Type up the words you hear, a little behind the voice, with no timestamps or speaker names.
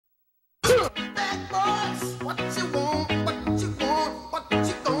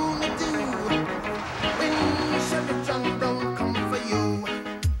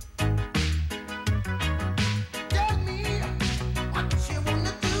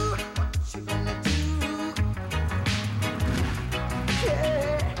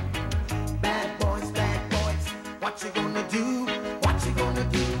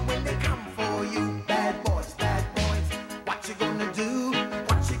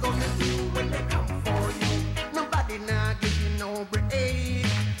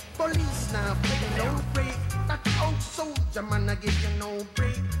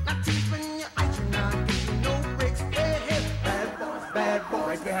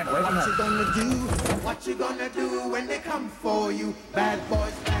What you gonna do when they come for you? Bad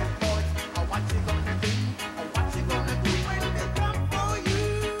boys, what you gonna do? What you gonna do when they come for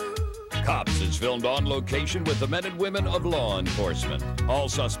you? Cops is filmed on location with the men and women of law enforcement. All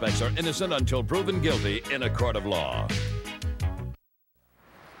suspects are innocent until proven guilty in a court of law.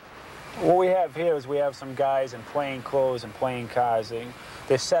 What we have here is we have some guys in plain clothes and plain cars.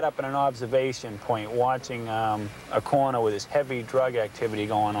 They're set up in an observation point watching a corner with this heavy drug activity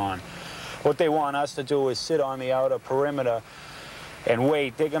going on. What they want us to do is sit on the outer perimeter and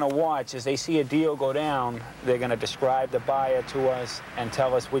wait. They're going to watch. As they see a deal go down, they're going to describe the buyer to us and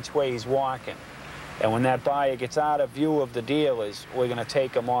tell us which way he's walking. And when that buyer gets out of view of the dealers, we're going to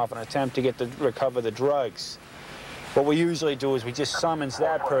take him off and attempt to recover the drugs. What we usually do is we just summons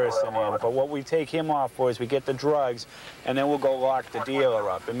that person in, but what we take him off for is we get the drugs, and then we'll go lock the dealer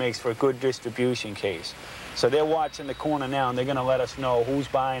up. It makes for a good distribution case. So they're watching the corner now, and they're going to let us know who's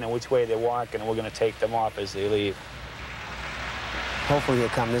buying and which way they're walking, and we're going to take them off as they leave. Hopefully he'll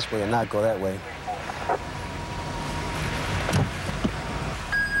come this way and not go that way.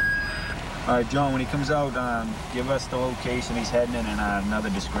 All right, John, when he comes out, give us the location he's heading in and another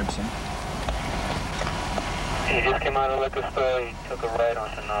description. He just came out of the liquor store. He took a right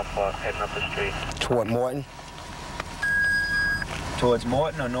onto Norfolk, heading up the street. Toward Morton? Towards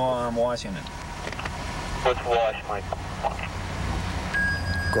Morton or Washington? Towards Wash, Mike.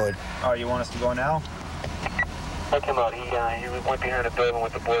 Good. All right, you want us to go now? Check him out. He went behind the building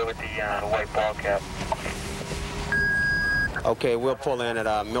with the boy with the white ball cap. Okay, we'll pull in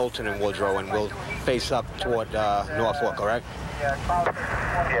at Milton and Woodrow, and we'll face up toward Norfolk, correct?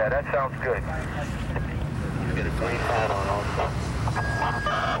 Yeah, that sounds good. Get a green hat on also.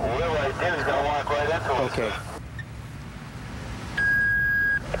 Well, right there, he's gonna walk right into us. Okay.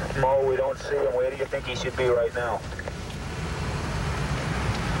 Mo, we don't see him. Where do you think he should be right now?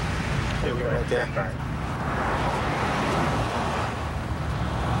 Here we go, right there.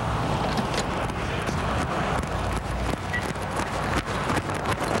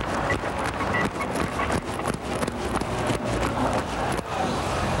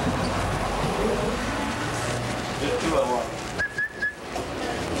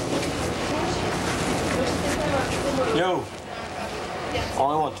 Yo, I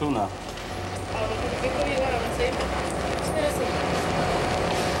only want 2 now.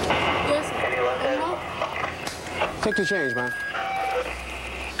 Take the change, man.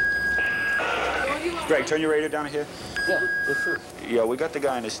 Greg, turn your radio down here. Yeah, that's true. Yeah, we got the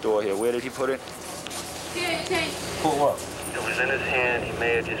guy in the store here. Where did he put it? Put what? It was in his hand. He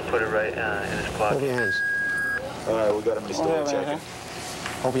may have just put it right in his pocket. Open your hands. All right, we got him in the store checking.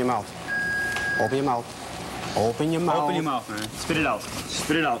 Open your mouth. Open your mouth. Open your mouth. Open your mouth, man. Spit it out.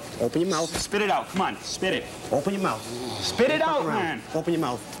 Spit it out. Open your mouth. Spit it out. Come on, spit it. Open your mouth. Spit it out, man. Open your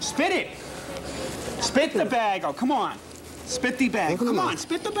mouth. Spit it. Spit the bag out. Come on. Spit the bag. Come on,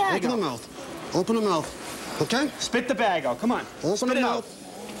 spit the bag out. Open the mouth. Open the mouth. Okay? Spit the bag out. Come on. Open the mouth.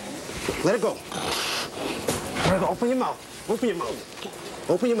 Let it go. Let it go. Open your mouth. Open your mouth.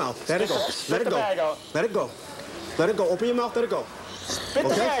 Open your mouth. Let it go. Let it go. Let it go. Let it go. Open your mouth. Let it go. Spit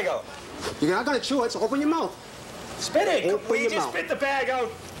the bag out. You're not going to chew it, so open your mouth. Spit it. Open your mouth. Spit the bag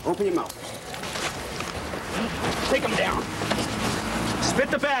out. Open your mouth. Take him down.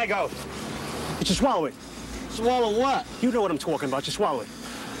 Spit the bag out. Just swallow it. Swallow what? You know what I'm talking about. Just swallow it.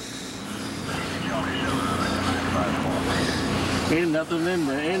 Ain't nothing in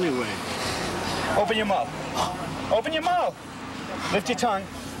there anyway. Open your mouth. Open your mouth. Lift your tongue.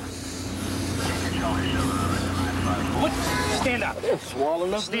 What? Stand up. Swallow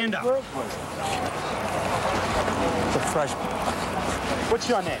nothing. Stand up. It's a fresh. What's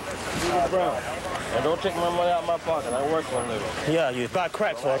your name? Brown. And don't take my money out of my pocket. I work for a living. Yeah, you got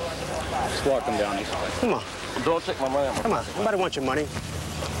crack, Fleck. Just walk him down. Come on. Don't take my money out of my Come on. Nobody wants your money.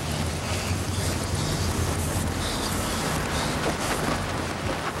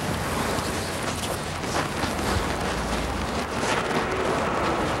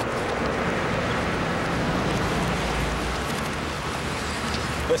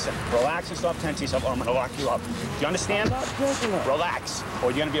 Listen, relax and stop tensing yourself, or I'm gonna lock you up. Do you understand? Relax,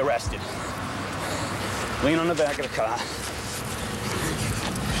 or you're gonna be arrested. Lean on the back of the car.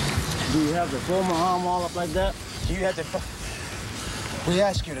 Do you have the former arm all up like that? Do you have to... We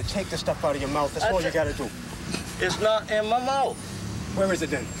ask you to take the stuff out of your mouth. That's all you gotta do. It's not in my mouth. Where is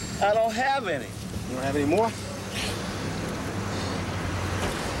it then? I don't have any. You don't have any more?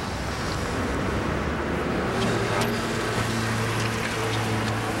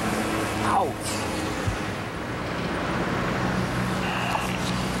 Ouch.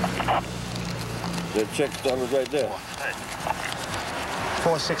 The check stub is right there.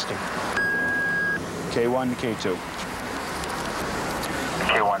 460. K1 to K2.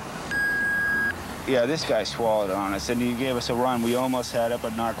 K1. Yeah, this guy swallowed on us, and he gave us a run. We almost had it,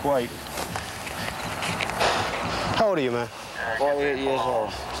 but not quite. How old are you, man? 48 years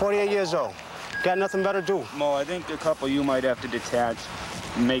old. 48 years old. Got nothing better to do. Mo, I think a couple you might have to detach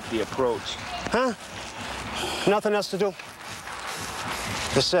and make the approach. Huh? Nothing else to do?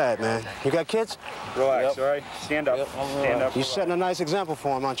 It's sad, man. You got kids? Relax, Yep. all right? Stand up. Yep, Stand up. You're setting a nice example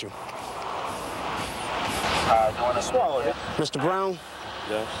for them, aren't you? Do you want to Swallow it. Mr. Brown?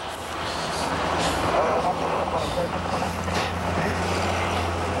 Yes.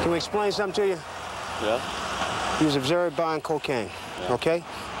 Can we explain something to you? Yeah. He was observed buying cocaine, okay?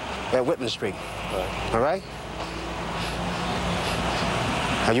 At Whitman Street. Right. All right?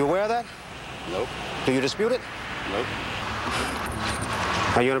 Are you aware of that? Nope. Do you dispute it? Nope.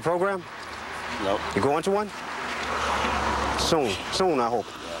 Are you in a program? Nope. You going to one? Soon. Soon, I hope.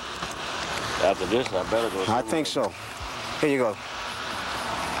 After this, I better go. I think so. Here you go.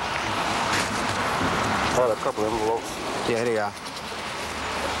 Had a couple of envelopes. Yeah, here they are.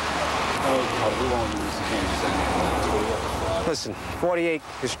 Listen, 48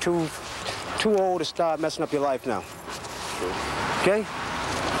 is too old to start messing up your life now. Okay?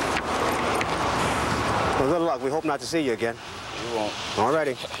 Well, good luck. We hope not to see you again. You won't. All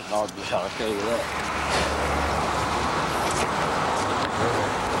righty. I'll tell you that.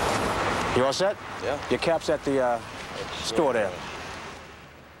 You all set? Yeah. Your cap's at the store there.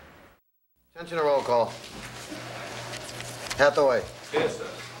 Attention to roll call. Hathaway. Yes, sir.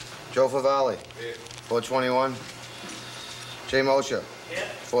 Joe Favalli. Here. 421. Jay Mosher. Yeah.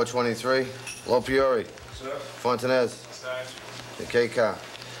 423. Lopriore. Sir. Fontanez. Sarge. The K car.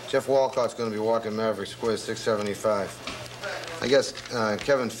 Jeff Walcott's going to be walking Maverick Square 675. I guess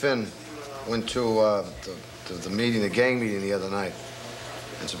Kevin Finn went to the meeting, the gang meeting the other night.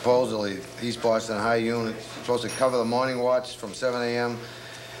 And supposedly, East Boston High Unit is supposed to cover the morning watch from 7 a.m.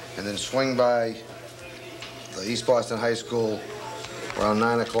 and then swing by the East Boston High School around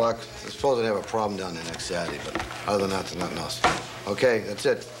 9 o'clock. They're supposed to have a problem down there next Saturday, but other than that, there's nothing else. Okay, that's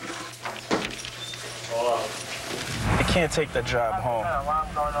it. You can't take the job home.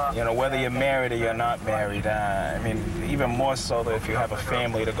 You know, whether you're married or you're not married. I mean, even more so that if you have a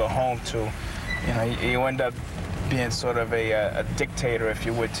family to go home to, you know, you end up being sort of a dictator, if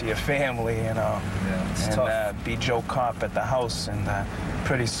you would, to your family, you know. Yeah, and be Joe Cop at the house, and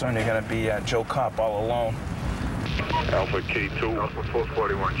pretty soon you're going to be Joe Cop all alone. Alpha K2. Alpha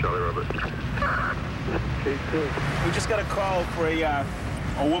 441, Charlie Robert. K2. We just got a call for a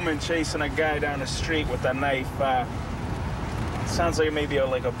woman chasing a guy down the street with a knife. Sounds like maybe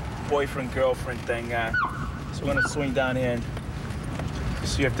like a boyfriend-girlfriend thing. So we're going to swing down here and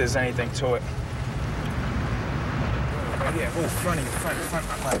see if there's anything to it. Yeah, oh, front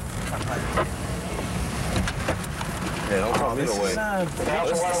left. Yeah, don't call me This away. is,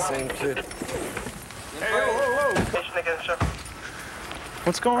 That's the same kid. Hey, whoa.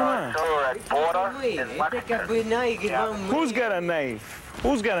 What's going on? Who's got a knife?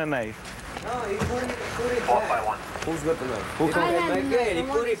 Who's got a knife? 451. Who's got the knife? Who I told had you? a knife. I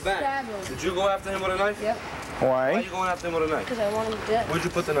wanted to stab him. Did you go after him with a knife? Yep. Why are Why? you going after him with a knife? Because I wanted him dead. Where'd you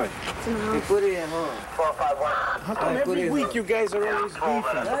put the knife? It's in the house. Put it at home. 451. How come every week you guys are always beefing?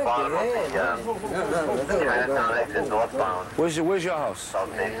 Chinatown exit northbound. Where's your house?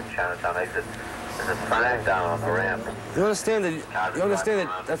 South Station, Chinatown exit. There's a sign down on the ramp. You understand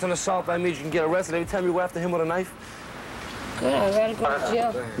that that's an assault by means you can get arrested every time you go after him with a knife? Yeah, I'd rather go to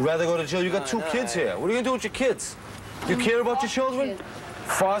jail. You'd rather go to jail? You got 2 kids here. What are you gonna do with your kids? You care about your children?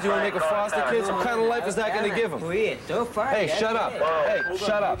 Foster, you wanna make a foster kids? What kind of life is that gonna give them? Hey, shut up. Hey,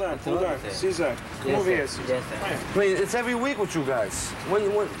 shut up. Hold on. Caesar, come over here, Caesar. I mean, it's every week with you guys.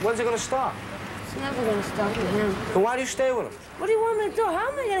 When's it gonna stop? It's never going to stop with him. Then why do you stay with him? What do you want me to do? How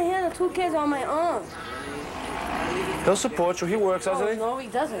am I going to handle 2 kids on my own? He'll support you. He works, doesn't he? No, he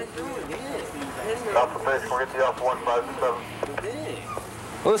doesn't. Alpha base, we'll get the Alpha 157.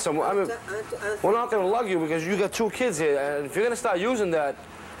 Listen, I mean, we're not going to lug you because you got 2 kids here, and if you're going to start using that,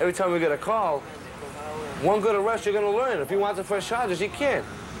 every time we get a call, one good arrest, you're going to learn. If he wants to press charges, he can't.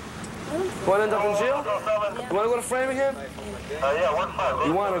 You want to end up in jail? You want to go to Framingham? Yeah,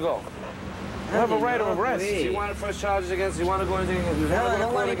 You want to go? You have a right of arrest. You want to press charges against, you want to go anything? No, I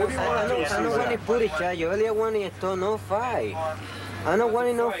don't want to put it, child. You only want to no fight. I don't want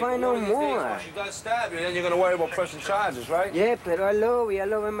to no fight no more. She got stabbed, and then you're going to worry about pressing charges, right? Yeah, but I love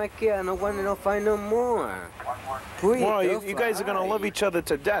my kid. I don't want to no fight no more. Please, Well, you guys are going to love each other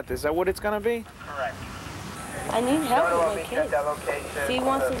to death. Is that what it's going to be? Correct. I need help with my kids. If he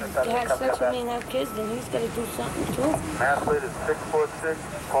wants to have sex with me and have kids, then he's got to do something too. Athlete is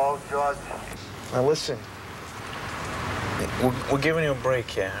 6'6", Paul George. Now listen, we're giving you a break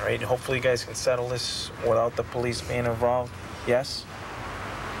here, right? Hopefully you guys can settle this without the police being involved, yes?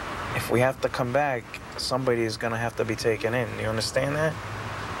 If we have to come back, somebody is going to have to be taken in. You understand that?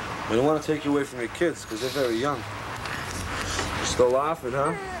 We don't want to take you away from your kids, because they're very young. You're still laughing,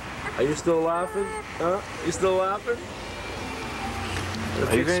 huh? Are you still laughing? Huh? You still laughing?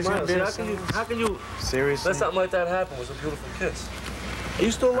 Are you guys going to be How can you seriously? let something like that happen with some beautiful kids? Are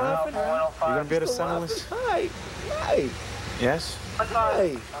you still laughing? You going to be able to settle this? Hi. Hi. Yes?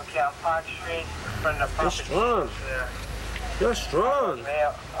 Hey. Okay, on Park Street, from the You're strong. You're strong.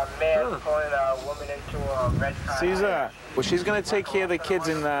 A man pulling a woman into a red car. Caesar, well, she's going to take care of the kids,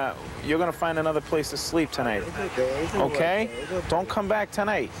 and you're going to find another place to sleep tonight. Okay? Don't come back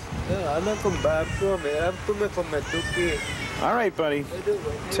tonight. I'm not come back for me. I'm coming for my two kids. All right, buddy.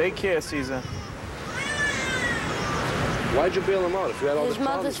 Take care, Caesar. Why'd you bail him out if you had all His this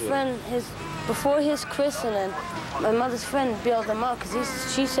mother's problems with him? friend, before his christening, my mother's friend bailed him out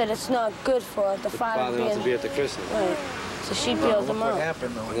because she said it's not good for the father Father not to be being... at the christening. Right. So she bailed him out.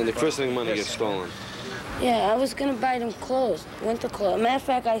 And then the christening money gets stolen. Yeah, I was going to buy them clothes, winter clothes. Matter of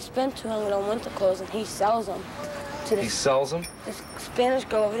fact, I spent $200 on winter clothes, and he sells them. He sells them? This Spanish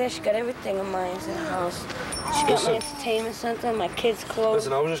girl over there, she got everything of mine in the house. She got my entertainment center, my kids' clothes.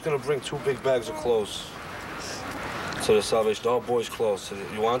 Listen, I was just going to bring 2 big bags of clothes to the Salvation, all boys' clothes.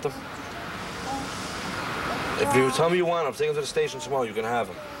 You want them? If you tell me you want them, take them to the station tomorrow, you can have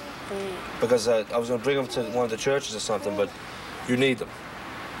them. Because I was going to bring them to one of the churches or something, but you need them.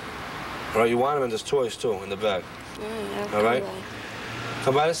 All right, you want them, and there's toys, too, in the bag. All right?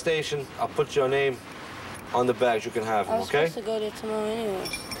 Come by the station, I'll put your name on the bags, you can have them, okay? I was supposed to go there tomorrow anyways.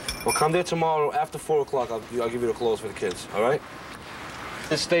 Well, come there tomorrow after 4 o'clock. I'll give you the clothes for the kids, all right?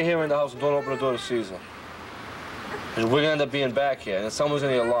 Just stay here in the house and don't open the door to Caesar. We're going to end up being back here, and then someone's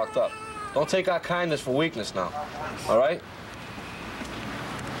going to get locked up. Don't take our kindness for weakness now, all right?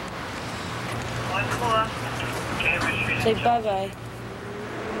 Say bye-bye.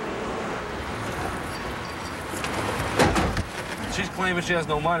 She's claiming she has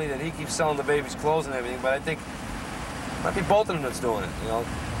no money, that he keeps selling the baby's clothes and everything, but I think it might be both of them that's doing it, you know?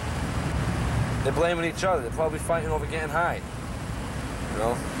 They're blaming each other. They're probably fighting over getting high, you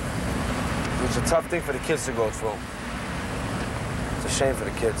know? It's a tough thing for the kids to go through. It's a shame for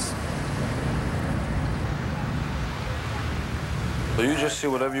the kids. So you just see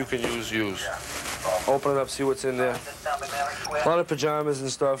whatever you can use. Open it up, see what's in there. A lot of pajamas and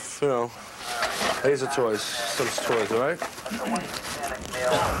stuff, you know. These are toys, some toys, all right?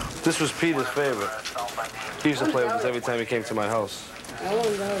 This was Peter's favorite. He used to play with this every time he came to my house. I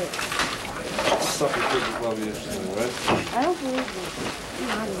won't know it. Stuff you kids will probably be interested in, right? I don't believe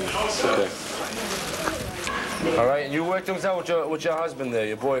it. Okay. All right, and you work things out with your husband there,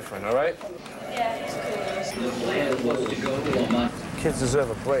 your boyfriend, all right? Yeah. Kids deserve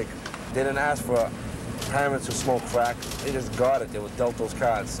a break. They didn't ask for parents who smoke crack. They just got it. They were dealt those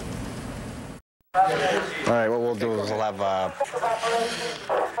cards. All right, what we'll do is we'll have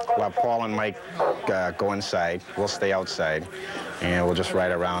Paul and Mike go inside. We'll stay outside, and we'll just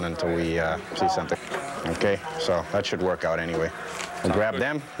ride around until we see something. Okay, so that should work out anyway. We'll grab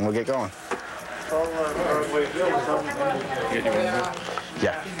them, and we'll get going.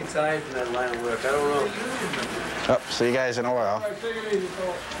 Yeah. He's excited for that line of work. I don't know. Oh, see you guys in a while.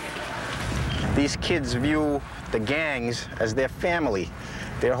 These kids view the gangs as their family.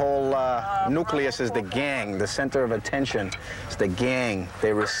 Their whole nucleus is the gang. The center of attention is the gang.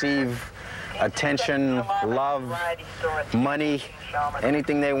 They receive attention, love, money,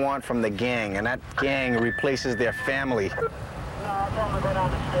 anything they want from the gang, and that gang replaces their family.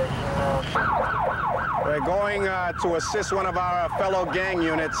 We're going to assist one of our fellow gang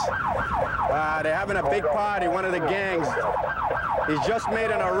units. They're having a big party, one of the gangs. He's just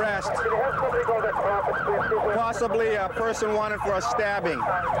made an arrest, possibly a person wanted for a stabbing.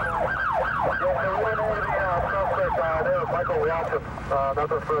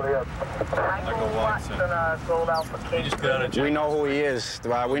 Nothing further yet. Michael Watson sold out for case. We know who he is.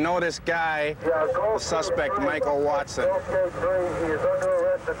 We know this guy, the suspect, Michael Watson.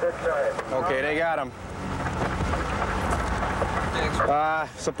 Okay, they got him.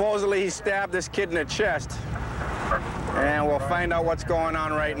 Supposedly he stabbed this kid in the chest. And we'll find out what's going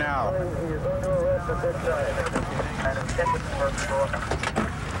on right now.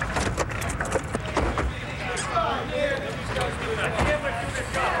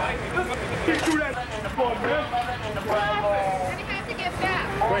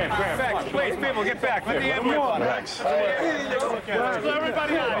 Please, people, get back. Let the ambulance. Relax.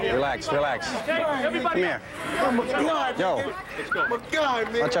 Everybody out of here. Relax, relax. Everybody. Come here. Yo.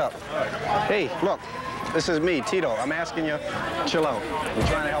 Watch out. Hey, look. This is me, Tito. I'm asking you, chill out. We're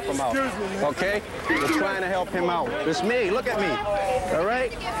trying to help him out. Okay? We're trying to help him out. It's me. Look at me. All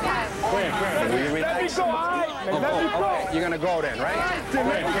right? Will you relax? Okay. You're going to go then,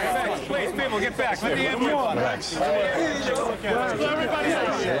 right? Please, people, get back. Let the ambulance. Relax. Everybody out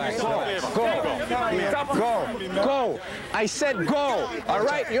of here. Relax. Go. Come here. Go. Go. I said go. All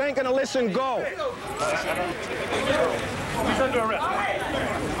right? You ain't going to listen. Go. He's under arrest.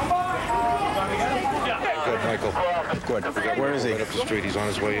 Good, Michael. Good. Where is he? Right up the street. He's on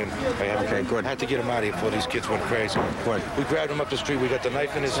his way in. Okay, good. I had to get him out of here before these kids went crazy. Good. We grabbed him up the street. We got the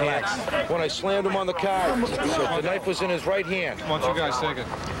knife in his hand. When I slammed him on the car, the knife was in his right hand. Why don't you guys take it?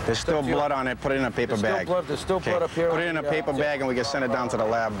 There's still blood on it. Put it in a paper bag. There's still blood up here. Put it in a paper bag and we can send it down to the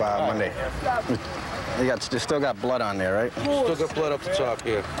lab Monday. You still got blood on there, right? Still got blood up the top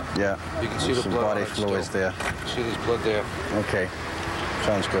here. Yeah. You can see the some blood body fluids there. See this blood there. Okay.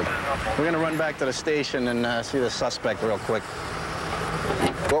 Sounds good. We're going to run back to the station and see the suspect real quick.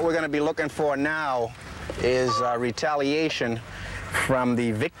 What we're going to be looking for now is retaliation from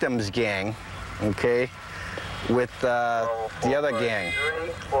the victim's gang, okay, with the other gang.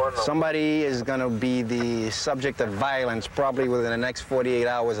 Somebody is going to be the subject of violence probably within the next 48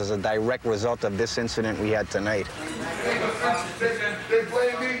 hours as a direct result of this incident we had tonight. They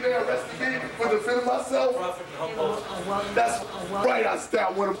blame me, they arrested me for defending myself. That's right, I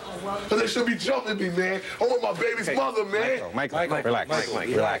stabbed with them. Because they should be jumping me, man. I'm with my baby's mother, man. Michael, relax.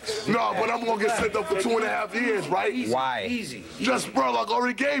 Relax. No, but I'm going to get sent up for 2.5 years, right? Why? Easy. Just, bro, like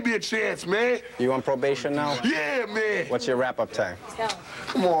already gave me a chance, man. You on probation now? Yeah, man. What's your wrap-up time?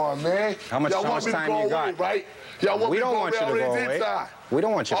 Come on, man. How much time you got? Right? Y'all want we me don't to want go you to go away. We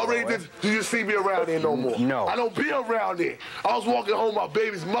don't want you to go away. Do you see me around there no more? No. I don't be around there. I was walking home my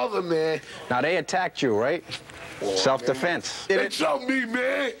baby's mother, man. Now, they attacked you, right? Self-defense. They jumped me,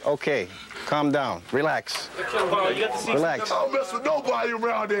 man. Okay. Calm down. Relax. Relax. I don't mess with nobody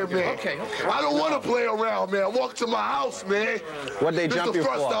around there, man. Okay. I don't want to play around, man. I walk to my house, man. What'd they jump you for?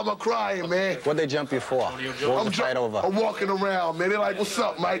 This is the first time I'm crying, man. What'd they jump you for? What was the fight over? I'm walking around, man. They're like, what's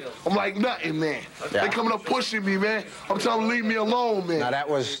up, Mike? I'm like, nothing, man. Yeah. They coming up pushing me, man. I'm telling them to leave me alone, man. Now, that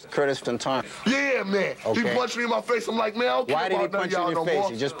was Curtis Fontanez. Yeah, man. Okay. He punched me in my face. I'm like, man, I don't care about none of y'all no more. Why did he punch you in your face?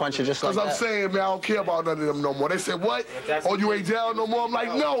 He just punched you just like that? Because I'm saying, man, I don't care about none of them no more. They said, what? Oh, you ain't down no more? I'm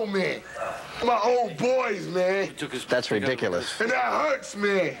like, no, man. My old boys, man. That's ridiculous. And that hurts,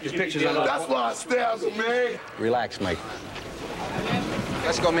 man. That's why I stabbed him, man. Relax, Mike.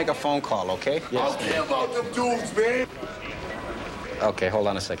 Let's go make a phone call, okay? Yes, I don't care about them dudes, man. Okay, hold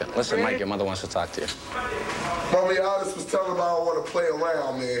on a second. Listen, man. Mike, your mother wants to talk to you. Mommy Alice was telling me I don't want to play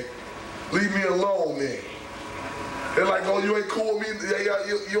around, man. Leave me alone, man. They're like, oh, you ain't cool with me?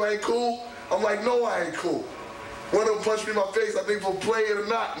 You ain't cool? I'm like, no, I ain't cool. One of them punched me in my face, I think for playing or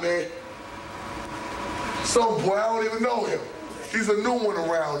not, man. Some boy, I don't even know him. He's a new one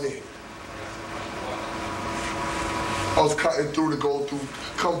around here. I was cutting through to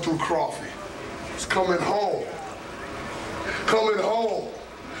come through Crawford. It's coming home. Coming home.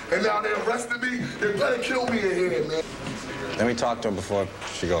 And now they arrested me. They better kill me in here, man. Let me talk to her before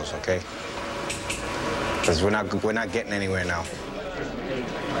she goes, okay? Because we're not getting anywhere now.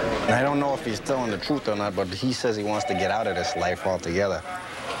 And I don't know if he's telling the truth or not, but he says he wants to get out of this life altogether.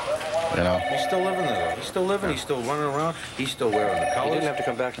 You know? He's still living there. He's still living. He's still running around. He's still wearing the colors. He didn't have to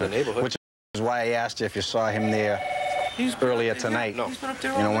come back to the neighborhood. Which is why I asked you if you saw him there earlier tonight. No. He's been up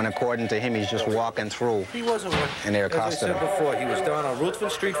there you know, when according to him, he's just walking through. He wasn't. And they accosted him. As I said before, he was down on Ruthven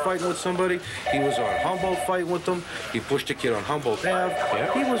Street fighting with somebody. He was on Humboldt fighting with them. He pushed a kid on Humboldt Ave.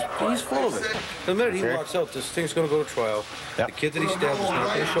 Yeah. He's full of it. The minute he walks out, this thing's going to go to trial. Yep. The kid that he stabbed is not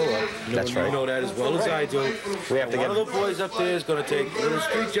going to show up. That's right. You know that as well as I do. We have to one of the boys up there is going to take little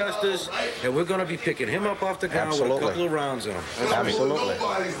street justice, and we're going to be picking him up off the ground with a couple of rounds in him. Absolutely.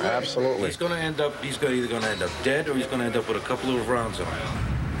 Absolutely. He's going to end up. He's either going to end up dead or he's going to end up with a couple of rounds in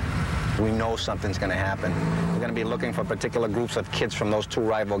him. We know something's going to happen. going to be looking for particular groups of kids from those two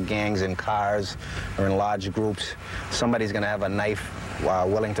rival gangs in cars or in large groups. Somebody's going to have a knife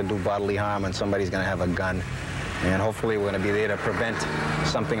willing to do bodily harm, and somebody's going to have a gun. And hopefully we're going to be there to prevent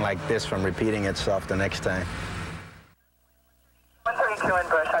something like this from repeating itself the next time. 132 in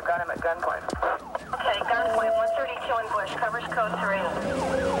Bush. I've got him at gunpoint. Okay, gunpoint. 132 in Bush. Covers code 3.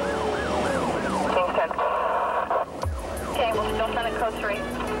 Kingston. Okay, we'll still send it code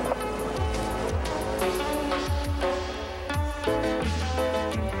 3.